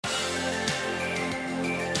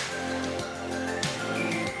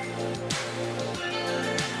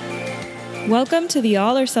Welcome to the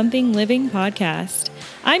All or Something Living podcast.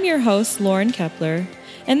 I'm your host, Lauren Kepler,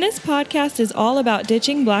 and this podcast is all about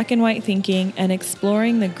ditching black and white thinking and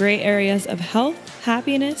exploring the gray areas of health,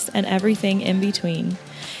 happiness, and everything in between.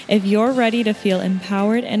 If you're ready to feel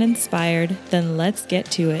empowered and inspired, then let's get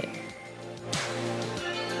to it.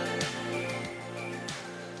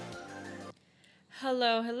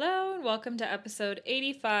 Hello, and welcome to episode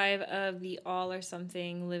 85 of the All or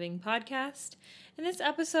Something Living podcast. In this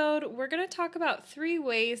episode, we're going to talk about 3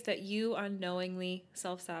 ways that you unknowingly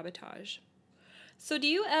self-sabotage. So do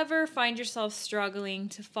you ever find yourself struggling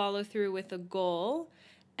to follow through with a goal,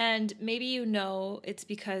 and maybe you know it's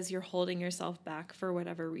because you're holding yourself back for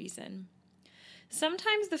whatever reason?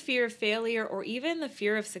 Sometimes the fear of failure or even the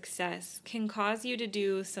fear of success can cause you to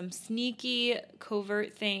do some sneaky,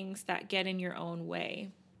 covert things that get in your own way.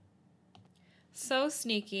 So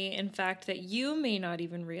sneaky, in fact, that you may not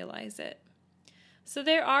even realize it. So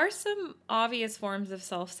there are some obvious forms of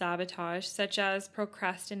self-sabotage, such as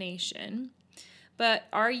procrastination. But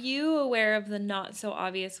are you aware of the not so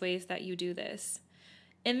obvious ways that you do this?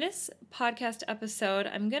 In this podcast episode,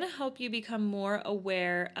 I'm going to help you become more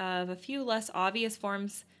aware of a few less obvious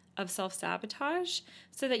forms of self-sabotage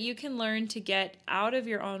so that you can learn to get out of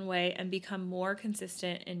your own way and become more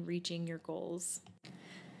consistent in reaching your goals.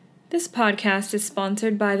 This podcast is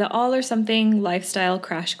sponsored by the All or Something Lifestyle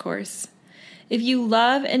Crash Course. If you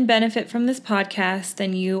love and benefit from this podcast,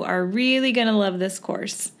 then you are really going to love this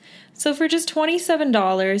course. So for just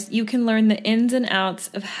 $27, you can learn the ins and outs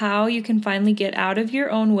of how you can finally get out of your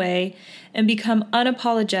own way and become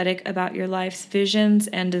unapologetic about your life's visions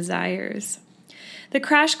and desires. The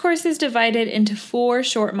crash course is divided into 4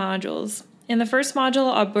 short modules. In the first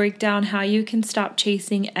module, I'll break down how you can stop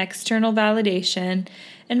chasing external validation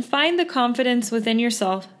and find the confidence within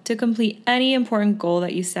yourself to complete any important goal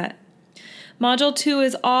that you set. Module 2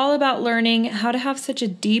 is all about learning how to have such a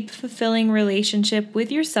deep, fulfilling relationship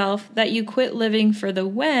with yourself that you quit living for the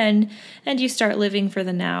when and you start living for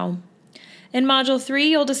the now. In Module 3,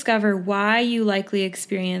 you'll discover why you likely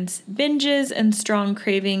experience binges and strong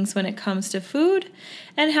cravings when it comes to food,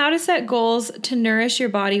 and how to set goals to nourish your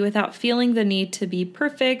body without feeling the need to be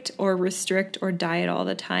perfect or restrict or diet all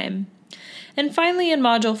the time. And finally, in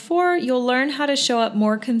Module 4, you'll learn how to show up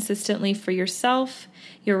more consistently for yourself,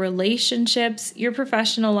 your relationships, your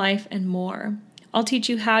professional life, and more. I'll teach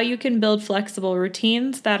you how you can build flexible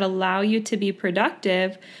routines that allow you to be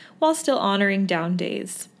productive while still honoring down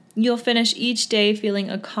days. You'll finish each day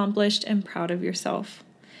feeling accomplished and proud of yourself.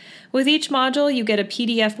 With each module, you get a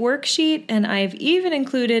PDF worksheet, and I've even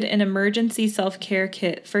included an emergency self-care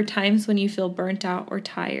kit for times when you feel burnt out or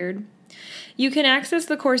tired. You can access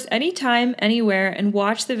the course anytime, anywhere, and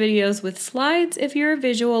watch the videos with slides if you're a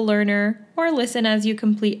visual learner, or listen as you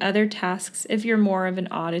complete other tasks if you're more of an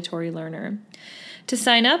auditory learner. To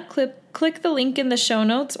sign up, click the link in the show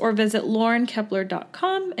notes or visit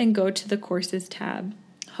laurenkepler.com and go to the courses tab.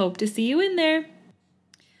 Hope to see you in there.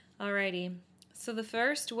 Alrighty, so the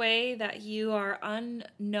first way that you are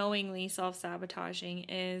unknowingly self-sabotaging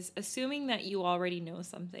is assuming that you already know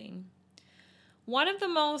something. One of the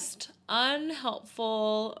most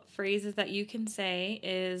unhelpful phrases that you can say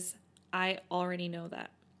is, I already know that.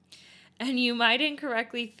 And you might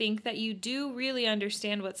incorrectly think that you do really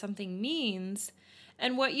understand what something means,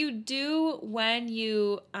 and what you do when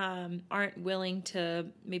you aren't willing to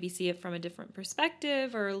maybe see it from a different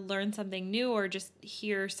perspective or learn something new or just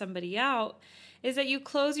hear somebody out is that you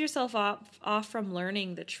close yourself off from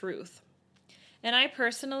learning the truth. And I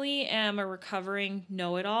personally am a recovering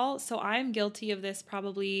know-it-all, so I'm guilty of this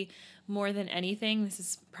probably more than anything. This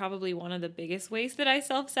is probably one of the biggest ways that I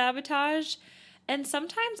self-sabotage. And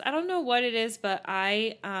sometimes, I don't know what it is, but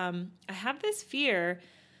I have this fear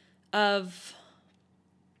of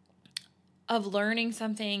learning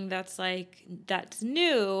something that's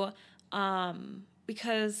new,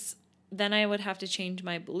 because then I would have to change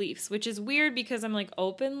my beliefs, which is weird because I'm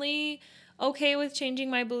openly okay with changing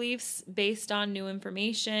my beliefs based on new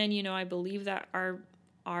information. You know, I believe that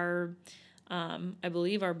our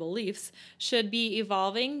beliefs should be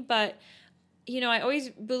evolving, but I always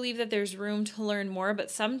believe that there's room to learn more, but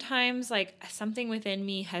sometimes something within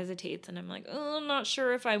me hesitates and I'm I'm not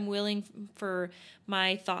sure if I'm willing for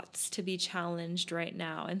my thoughts to be challenged right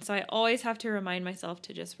now. And so I always have to remind myself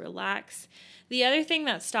to just relax. The other thing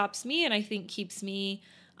that stops me and I think keeps me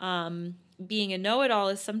being a know-it-all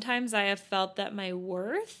is sometimes I have felt that my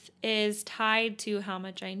worth is tied to how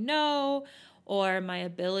much I know or my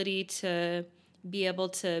ability to be able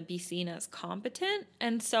to be seen as competent.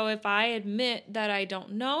 And so if I admit that I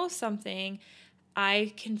don't know something,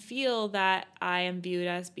 I can feel that I am viewed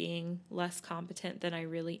as being less competent than I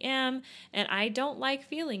really am, and I don't like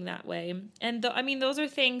feeling that way. And those are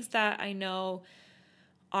things that I know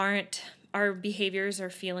are behaviors or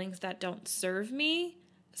feelings that don't serve me.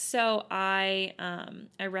 So I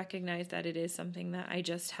recognize that it is something that I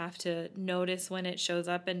just have to notice when it shows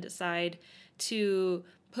up and decide to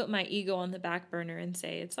put my ego on the back burner and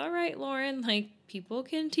say, it's all right, Lauren, like people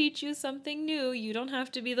can teach you something new. You don't have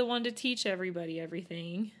to be the one to teach everybody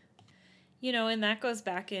everything. And that goes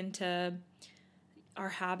back into our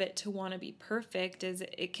habit to want to be perfect. Is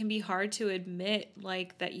it can be hard to admit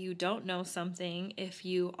like that you don't know something if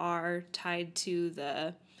you are tied to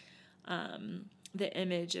the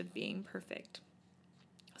image of being perfect.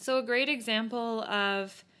 So a great example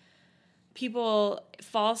of people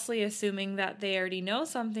falsely assuming that they already know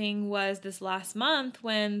something was this last month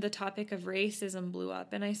when the topic of racism blew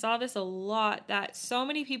up. And I saw this a lot, that so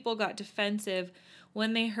many people got defensive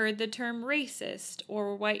when they heard the term racist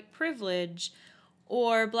or white privilege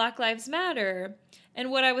or Black Lives Matter. And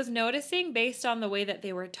what I was noticing based on the way that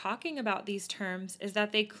they were talking about these terms is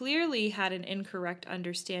that they clearly had an incorrect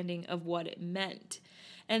understanding of what it meant.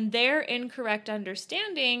 And their incorrect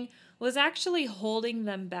understanding was actually holding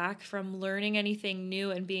them back from learning anything new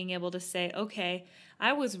and being able to say, okay,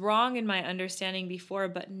 I was wrong in my understanding before,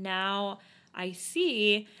 but now I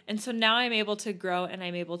see. And so now I'm able to grow and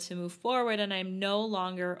I'm able to move forward, and I'm no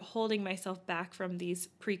longer holding myself back from these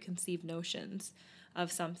preconceived notions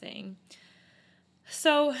of something.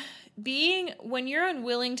 So when you're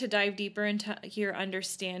unwilling to dive deeper into your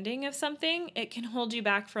understanding of something, it can hold you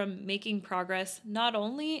back from making progress, not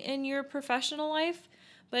only in your professional life,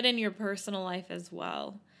 but in your personal life as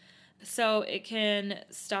well. So it can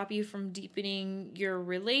stop you from deepening your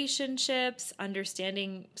relationships,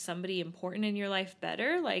 understanding somebody important in your life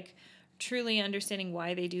better, like truly understanding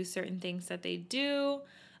why they do certain things that they do.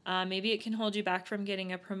 Maybe it can hold you back from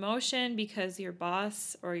getting a promotion because your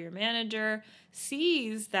boss or your manager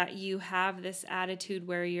sees that you have this attitude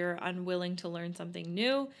where you're unwilling to learn something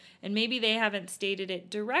new. And maybe they haven't stated it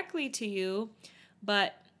directly to you,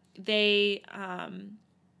 but they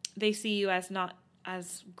see you as not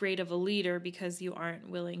as great of a leader because you aren't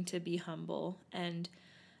willing to be humble and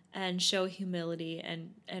show humility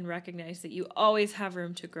and recognize that you always have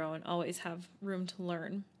room to grow and always have room to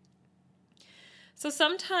learn. So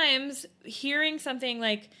sometimes hearing something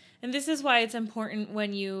like, and this is why it's important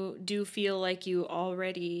when you do feel like you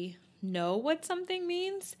already know what something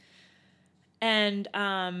means and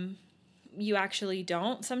you actually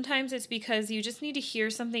don't. Sometimes it's because you just need to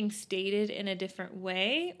hear something stated in a different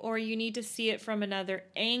way, or you need to see it from another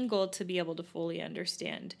angle to be able to fully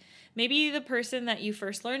understand. Maybe the person that you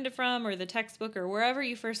first learned it from, or the textbook, or wherever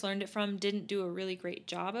you first learned it from, didn't do a really great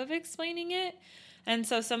job of explaining it. And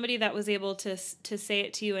so somebody that was able to say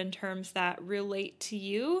it to you in terms that relate to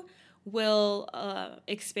you will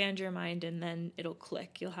expand your mind, and then it'll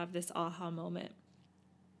click. You'll have this aha moment.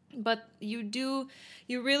 But you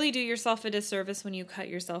really do yourself a disservice when you cut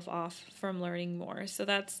yourself off from learning more. So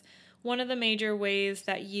that's one of the major ways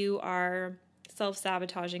that you are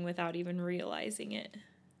self-sabotaging without even realizing it.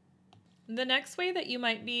 The next way that you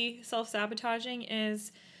might be self-sabotaging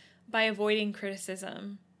is by avoiding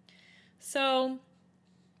criticism. So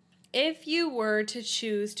if you were to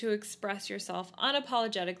choose to express yourself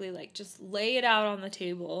unapologetically, like just lay it out on the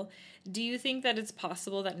table, do you think that it's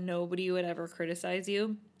possible that nobody would ever criticize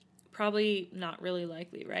you? Probably not really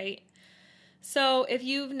likely, right? So if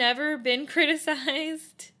you've never been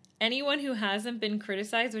criticized, anyone who hasn't been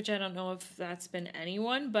criticized, which I don't know if that's been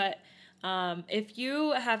anyone, but if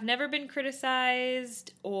you have never been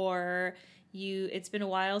criticized, or it's been a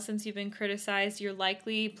while since you've been criticized, you're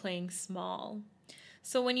likely playing small.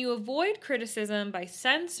 So when you avoid criticism by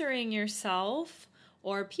censoring yourself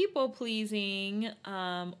or people pleasing,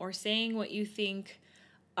 or saying what you think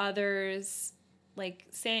others, like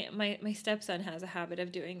say my stepson has a habit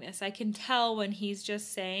of doing this. I can tell when he's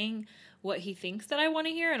just saying what he thinks that I want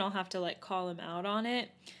to hear, and I'll have to like call him out on it.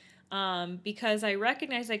 Because I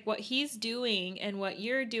recognize like what he's doing and what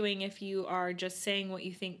you're doing if you are just saying what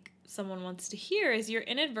you think someone wants to hear is you're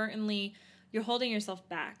holding yourself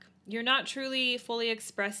back. You're not truly fully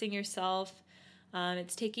expressing yourself.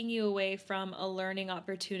 It's taking you away from a learning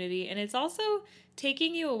opportunity, and it's also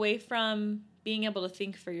taking you away from being able to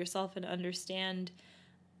think for yourself and understand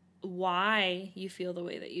why you feel the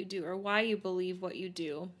way that you do or why you believe what you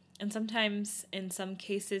do. And sometimes, in some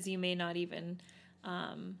cases, you may not even,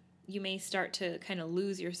 you may start to kind of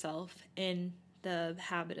lose yourself in the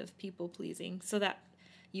habit of people pleasing so that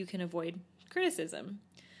you can avoid criticism.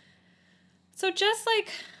 So just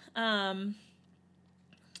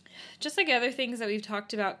just like other things that we've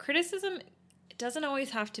talked about, criticism doesn't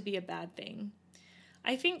always have to be a bad thing.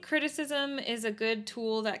 I think criticism is a good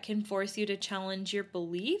tool that can force you to challenge your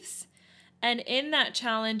beliefs. And in that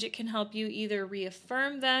challenge, it can help you either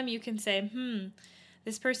reaffirm them. You can say,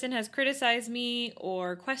 this person has criticized me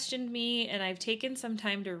or questioned me, and I've taken some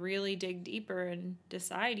time to really dig deeper and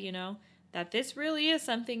decide, that this really is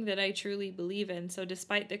something that I truly believe in. So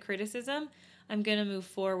despite the criticism, I'm going to move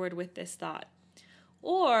forward with this thought.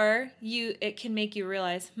 Or it can make you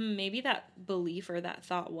realize, maybe that belief or that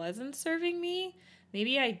thought wasn't serving me.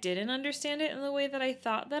 Maybe I didn't understand it in the way that I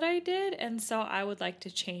thought that I did, and so I would like to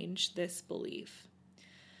change this belief.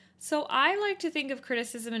 So I like to think of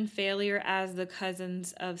criticism and failure as the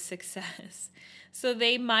cousins of success. So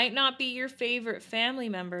they might not be your favorite family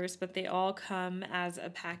members, but they all come as a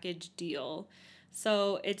package deal.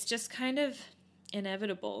 So it's just kind of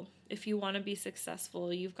inevitable. If you want to be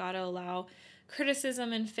successful, you've got to allow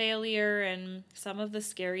criticism and failure and some of the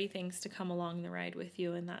scary things to come along the ride with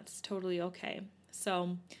you, and that's totally okay.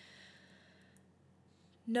 So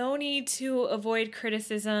no need to avoid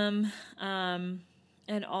criticism,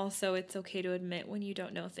 and also it's okay to admit when you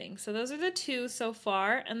don't know things. So those are the two so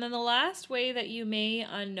far. And then the last way that you may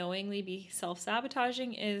unknowingly be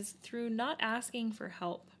self-sabotaging is through not asking for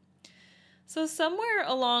help. So somewhere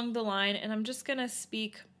along the line, and I'm just going to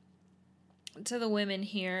speak to the women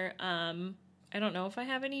here. I don't know if I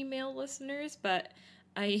have any male listeners, but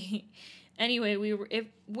anyway,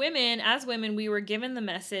 as women, we were given the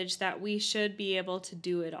message that we should be able to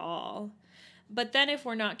do it all. But then if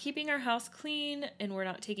we're not keeping our house clean and we're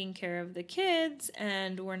not taking care of the kids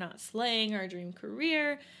and we're not slaying our dream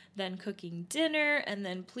career, then cooking dinner and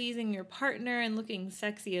then pleasing your partner and looking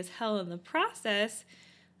sexy as hell in the process,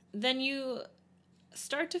 then you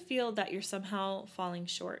start to feel that you're somehow falling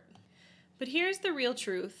short. But here's the real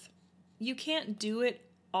truth. You can't do it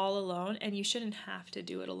all alone, and you shouldn't have to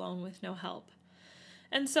do it alone with no help.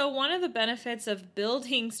 And so one of the benefits of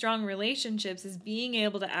building strong relationships is being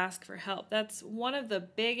able to ask for help. That's one of the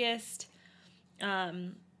biggest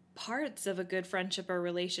parts of a good friendship or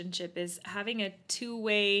relationship, is having a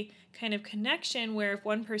two-way kind of connection where if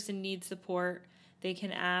one person needs support, they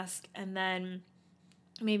can ask, and then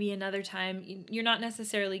maybe another time you're not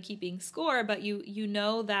necessarily keeping score, but you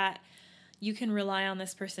know that you can rely on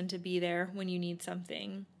this person to be there when you need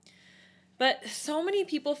something. But so many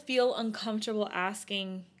people feel uncomfortable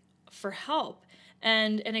asking for help.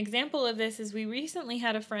 And an example of this is we recently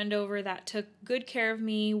had a friend over that took good care of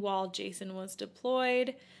me while Jason was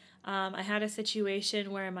deployed. I had a situation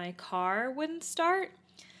where my car wouldn't start,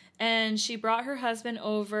 and she brought her husband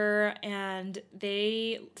over, and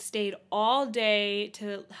they stayed all day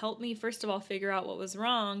to help me, first of all, figure out what was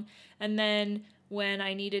wrong, and then when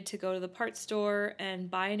I needed to go to the parts store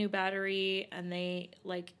and buy a new battery, and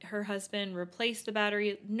her husband replaced the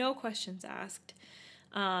battery, no questions asked.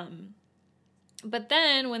 But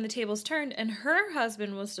then when the tables turned and her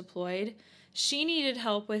husband was deployed, she needed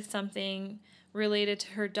help with something related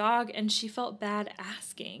to her dog, and she felt bad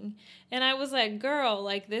asking. And I was like, girl,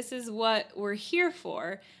 this is what we're here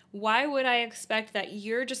for. Why would I expect that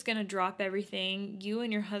you're just going to drop everything, you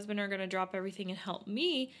and your husband are going to drop everything and help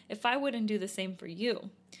me if I wouldn't do the same for you?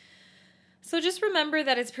 So just remember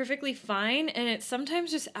that it's perfectly fine, and it's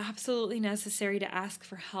sometimes just absolutely necessary to ask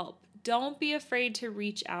for help. Don't be afraid to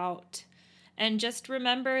reach out, and just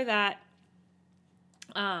remember that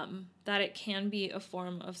it can be a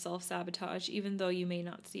form of self-sabotage, even though you may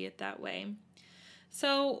not see it that way.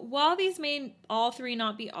 So while these may all three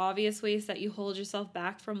not be obvious ways that you hold yourself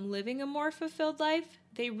back from living a more fulfilled life,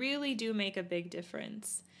 they really do make a big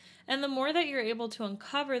difference. And the more that you're able to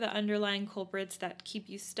uncover the underlying culprits that keep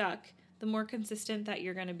you stuck, the more consistent that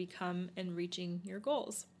you're going to become in reaching your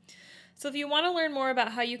goals. So if you want to learn more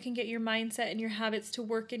about how you can get your mindset and your habits to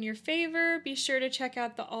work in your favor, be sure to check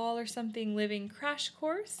out the All or Something Living Crash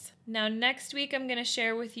Course. Now, next week, I'm going to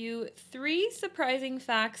share with you 3 surprising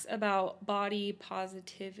facts about body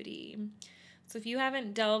positivity. So if you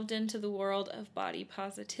haven't delved into the world of body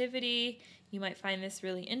positivity, you might find this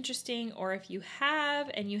really interesting, or if you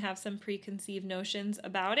have and you have some preconceived notions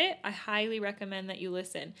about it, I highly recommend that you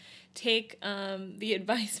listen. Take the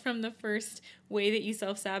advice from the first way that you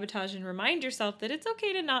self-sabotage and remind yourself that it's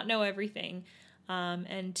okay to not know everything,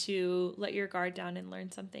 and to let your guard down and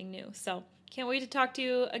learn something new. So can't wait to talk to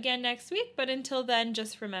you again next week, but until then,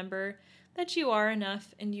 just remember that you are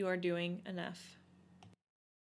enough and you are doing enough.